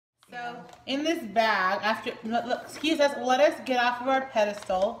So in this bag, after excuse us, let us get off of our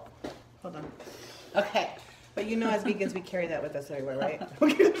pedestal. Hold on. Okay. But you know, as vegans, we carry that with us everywhere, right?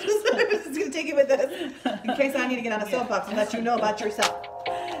 We're just gonna take it with us in case I need to get on a soapbox and let you know about yourself.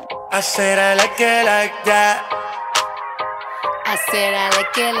 I said I like it like that. I said I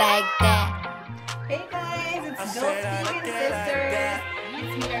like it like that. Hey guys, it's Ghost Vegan Sisters.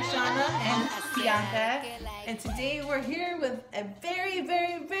 It's me, Arshana, and Bianca. And today we're here with a very,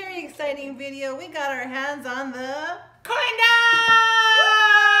 very, very exciting video. We got our hands on the Corn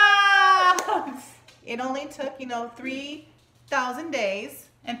dogs! It only took, 3,000 days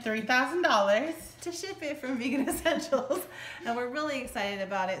And $3,000. to ship it from Vegan Essentials, and we're really excited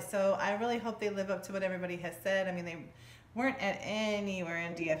about it. So I really hope they live up to what everybody has said. I mean, they weren't at anywhere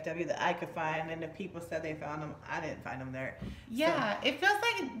in DFW that I could find, and if people said they found them, I didn't find them there. Yeah, it feels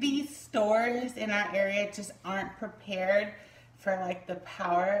like these stores in our area just aren't prepared for like the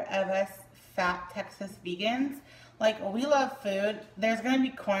power of us fat Texas vegans. Like, we love food. There's gonna be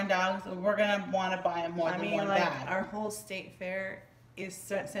corn dogs. We're gonna want to buy them more than one bag. Our whole state fair is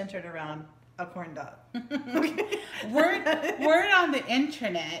centered around a corn dog. Word on the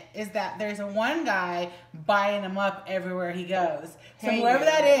internet is that there's one guy buying them up everywhere he goes. So Hey, whoever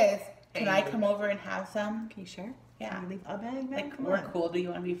that is, can I Hey. come over and have some? Can you share? Yeah. Can you leave a bag? Like, Come we're on. cool. Do you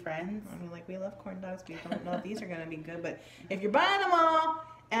want to be friends? I mean, like, we love corn dogs. We don't know if these are gonna be good, but if you're buying them all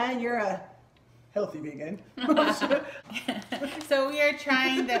and you're a healthy vegan, So we are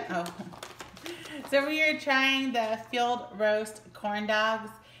trying the field roast corn dogs.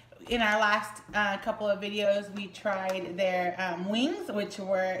 In our last couple of videos, we tried their wings, which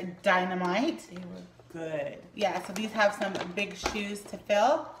were dynamite. they were good. Yeah, so these have some big shoes to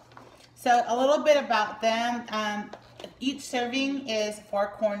fill. So a little bit about them. Each serving is 4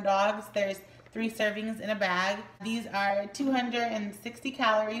 corn dogs. There's 3 servings in a bag. These are 260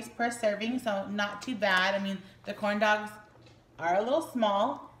 calories per serving, so not too bad. I mean, the corn dogs are a little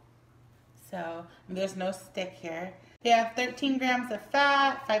small, so there's no stick here. They have 13 grams of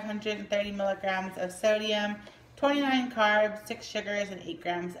fat, 530 milligrams of sodium, 29 carbs, 6 sugars, and 8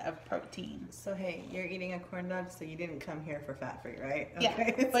 grams of protein. So hey, you're eating a corn dog, so you didn't come here for fat free, right? Yeah,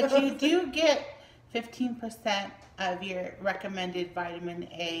 Okay. but you do get 15% of your recommended vitamin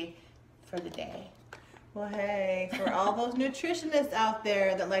A for the day. Well, hey, for all those nutritionists out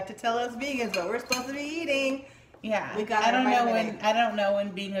there that like to tell us vegans what we're supposed to be eating, Yeah, we got I our don't know vitamin when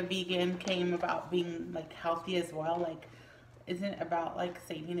being a vegan came about being like healthy as well. Like, isn't it about like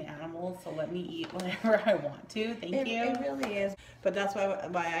saving animals? So let me eat whatever I want to. Thank you. It really is. But that's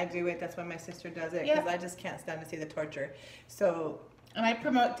why I do it. That's why my sister does it, because I just can't stand to see the torture. So. And I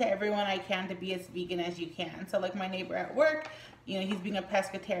promote to everyone I can to be as vegan as you can. So like my neighbor at work, he's being a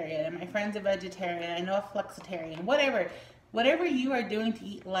pescatarian, and my friend's a vegetarian, I know a flexitarian, whatever you are doing to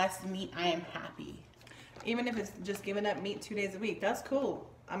eat less meat, I am happy. Even if it's just giving up meat 2 days a week, that's cool.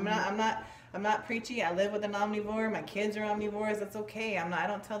 I'm not preachy. I live with an omnivore. My kids are omnivores. That's okay. I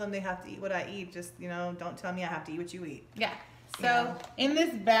don't tell them they have to eat what I eat. Just, don't tell me I have to eat what you eat. Yeah. So in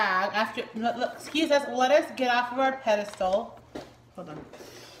this bag, excuse us, let us get off of our pedestal. Hold on.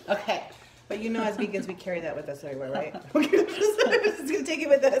 Okay. But you know, as vegans, we carry that with us everywhere, right? We're just gonna take it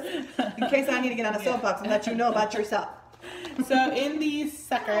with us in case I need to get on a soapbox and let you know about yourself. So in these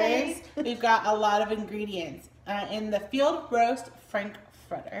suckers, we've got a lot of ingredients. In the field roast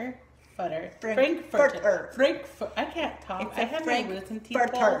Frankfurter. I can't talk. It's I have my wisdom teeth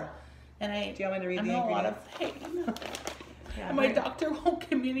pulled, and Do you want me to read I'm the in a lot ingredients? of pain. Yeah, And my doctor won't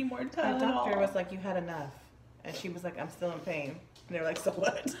give me any more time. My doctor was like, you had enough. And she was like, I'm still in pain. And they were like, so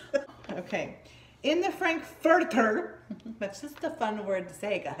what? Okay. In the Frankfurter, that's just a fun word to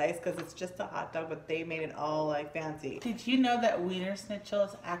say, guys, because it's just a hot dog, but they made it all like fancy. Did you know that Wiener Schnitzel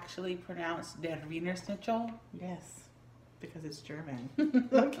is actually pronounced der Wiener Schnitzel? Yes, because it's German.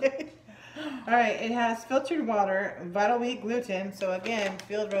 Okay. All right, it has filtered water, vital wheat gluten. So again,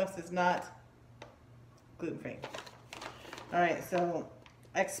 field roast is not gluten-free. All right, so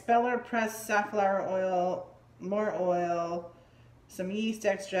expeller pressed safflower oil, more oil, some yeast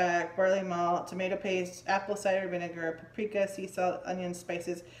extract, barley malt, tomato paste, apple cider vinegar, paprika, sea salt, onions,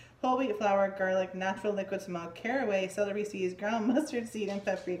 spices, whole wheat flour, garlic, natural liquid smoke, caraway, celery seeds, ground mustard seed, and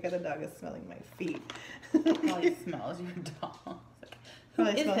paprika. The dog is smelling my feet. Probably smells your dog. Who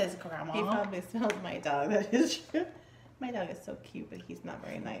is his grandma? He probably smells my dog. That is true. My dog is so cute, but he's not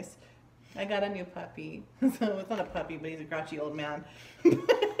very nice. I got a new puppy. So it's not a puppy, but he's a grouchy old man.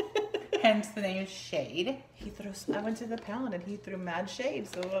 Hence the name Shade. I went to the pound and he threw mad shade.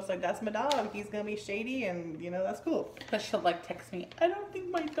 So I was like, that's my dog. He's going to be shady and, that's cool. But she'll like text me, I don't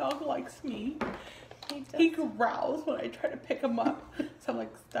think my dog likes me. He growls when I try to pick him up. So I'm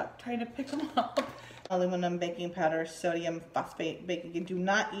like, stop trying to pick them up. Aluminum baking powder, sodium phosphate baking. You do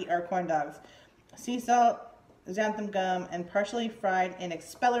not eat our corn dogs. Sea salt, xanthan gum, and partially fried in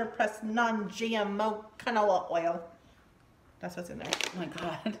expeller pressed non-GMO canola oil. That's what's in there. Oh my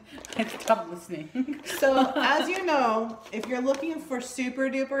God, I stopped listening. So, as you know, if you're looking for super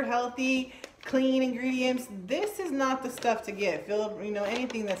duper healthy, clean ingredients, this is not the stuff to get.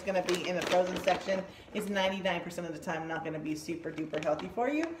 Anything that's going to be in the frozen section is 99% of the time not going to be super duper healthy for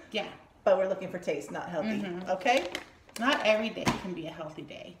you. Yeah. But we're looking for taste, not healthy. Okay? Not every day can be a healthy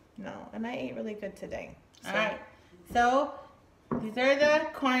day. No, and I ate really good today. So. All right. So these are the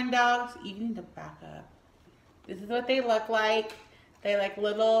corn dogs. You need to back up. This is what they look like. They're like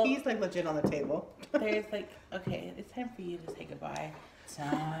little. He's like legit on the table. There's like, okay, it's time for you to say goodbye.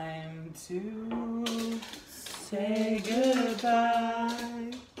 Time to say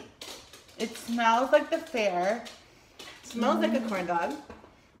goodbye. It smells like the fair. Smells like a corn dog.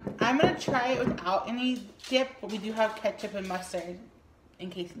 I'm gonna try it without any dip, but we do have ketchup and mustard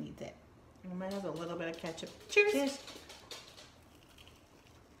in case it needs it. Mine has a little bit of ketchup. Cheers. Cheers.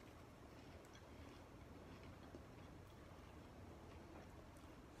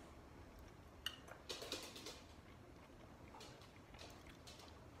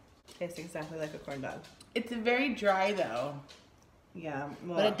 Tastes exactly like a corn dog. It's very dry though. Yeah,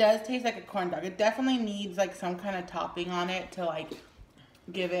 well, But it does taste like a corn dog. It definitely needs like some kind of topping on it to like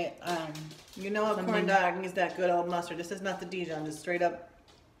give it you know a corn something. dog needs that good old mustard. This is not the Dijon, just straight up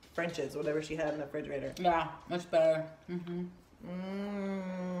French's, whatever she had in the refrigerator. Yeah, much better.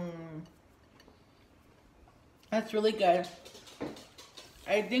 That's really good.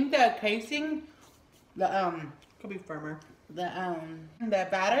 I think the casing, Could be firmer. the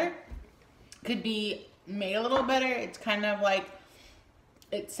batter could be made a little better. It's kind of like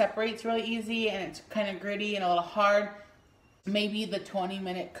it separates really easy and it's kind of gritty and a little hard. Maybe the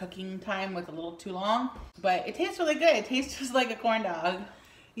 20-minute cooking time was a little too long, but it tastes really good. It tastes just like a corn dog.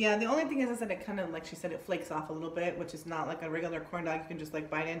 Yeah, the only thing is that it kind of, like she said, it flakes off a little bit, which is not like a regular corn dog. You can just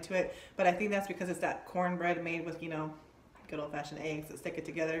like bite into it. But I think that's because it's that cornbread made with, good old-fashioned eggs that stick it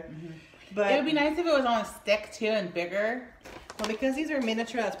together. But It would be nice if it was on a stick too and bigger. well, because these are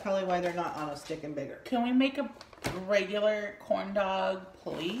miniature, that's probably why they're not on a stick and bigger. Can we make a regular corn dog,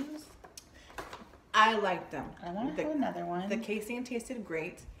 please? I like them. I want to have another one. The casing tasted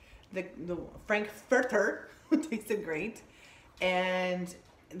great. The Frankfurter tasted great. And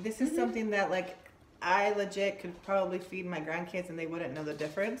this is something that like I legit could probably feed my grandkids and they wouldn't know the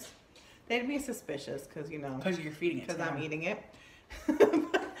difference. They'd be suspicious because Because you're feeding it. because I'm eating it.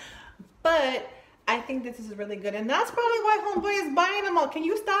 But I think this is really good, and that's probably why Homeboy is buying them all. Can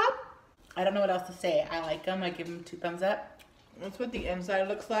you stop? I don't know what else to say. I like them. I give them 2 thumbs up. That's what the inside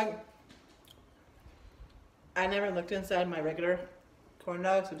looks like. I never looked inside my regular corn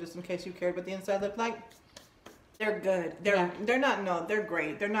dog, so just in case you cared what the inside looked like. They're good. They're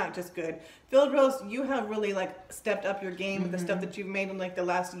great. They're not just good. Field Roast, you have really like stepped up your game with the stuff that you've made in like the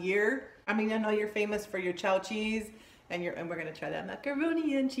last year. I mean, I know you're famous for your chow cheese and we're gonna try that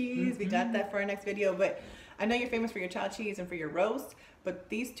macaroni and cheese. We got that for our next video, but I know you're famous for your chow cheese and for your roast, but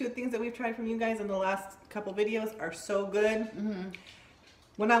these 2 things that we've tried from you guys in the last couple videos are so good.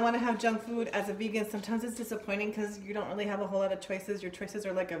 When I want to have junk food as a vegan, sometimes it's disappointing because you don't really have a whole lot of choices. Your choices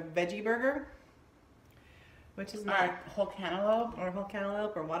are like a veggie burger, which is Or not, whole cantaloupe. or whole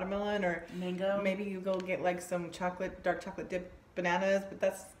cantaloupe or watermelon, or Mango. maybe you go get like some dark chocolate dip bananas, but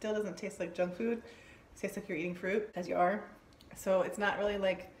that still doesn't taste like junk food. It tastes like you're eating fruit, as you are. So it's not really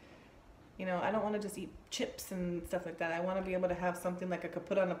like, I don't want to just eat chips and stuff like that. I want to be able to have something like I could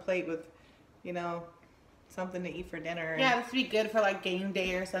put on a plate with, something to eat for dinner. Yeah, this would be good for like game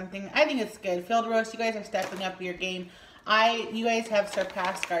day or something. I think it's good. Field Roast, you guys are stepping up your game. You guys have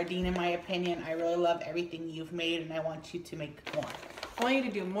surpassed Gardein in my opinion. I really love everything you've made and I want you to make more. I want you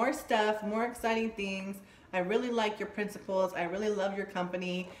to do more stuff, more exciting things. I really like your principles. I really love your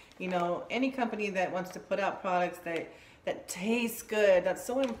company. Any company that wants to put out products that taste good, that's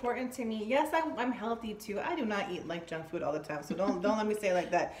so important to me. Yes, I'm healthy too. I do not eat like junk food all the time, so don't let me say it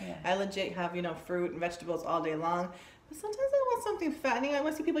like that. Yeah. I legit have fruit and vegetables all day long, but sometimes I want something fattening. I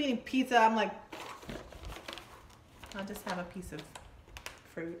want to see people eating pizza. I'm like, I'll just have a piece of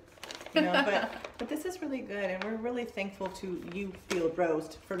fruit, but this is really good, and we're really thankful to you, Field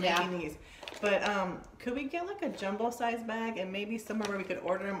Roast, for making these. But could we get like a jumbo size bag and maybe somewhere where we could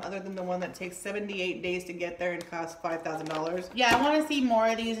order them other than the one that takes 78 days to get there and costs $5,000? Yeah, I want to see more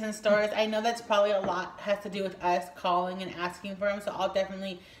of these in stores. I know that's probably a lot has to do with us calling and asking for them, so I'll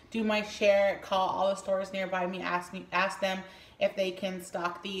definitely do my share, call all the stores nearby me, ask them if they can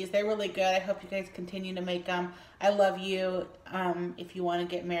stock these. They're really good. I hope you guys continue to make them. I love you. If you want to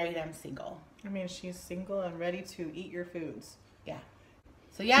get married, I'm single. I mean, she's single and ready to eat your foods. Yeah.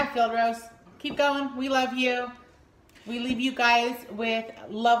 So yeah, Field Roast, keep going. We love you. We leave you guys with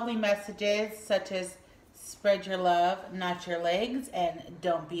lovely messages such as spread your love, not your legs, and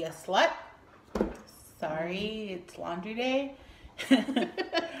don't be a slut. Sorry, it's laundry day.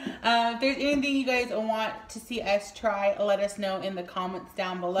 If there's anything you guys want to see us try, let us know in the comments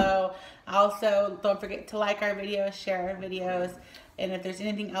down below. Also, don't forget to like our videos, share our videos, and if there's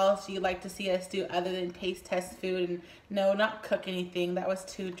anything else you'd like to see us do other than taste test food, and no, not cook anything, that was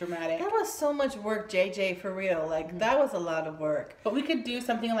too dramatic. That was so much work, JJ, for real. Like, that was a lot of work. But we could do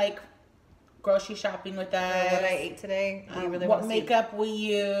something like grocery shopping with us. What I ate today. What makeup we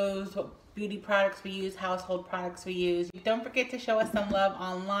use, what beauty products we use, household products we use. Don't forget to show us some love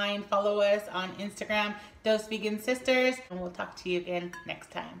online. Follow us on Instagram, Those Vegan Sisters, and we'll talk to you again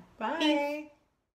next time. Bye. Peace.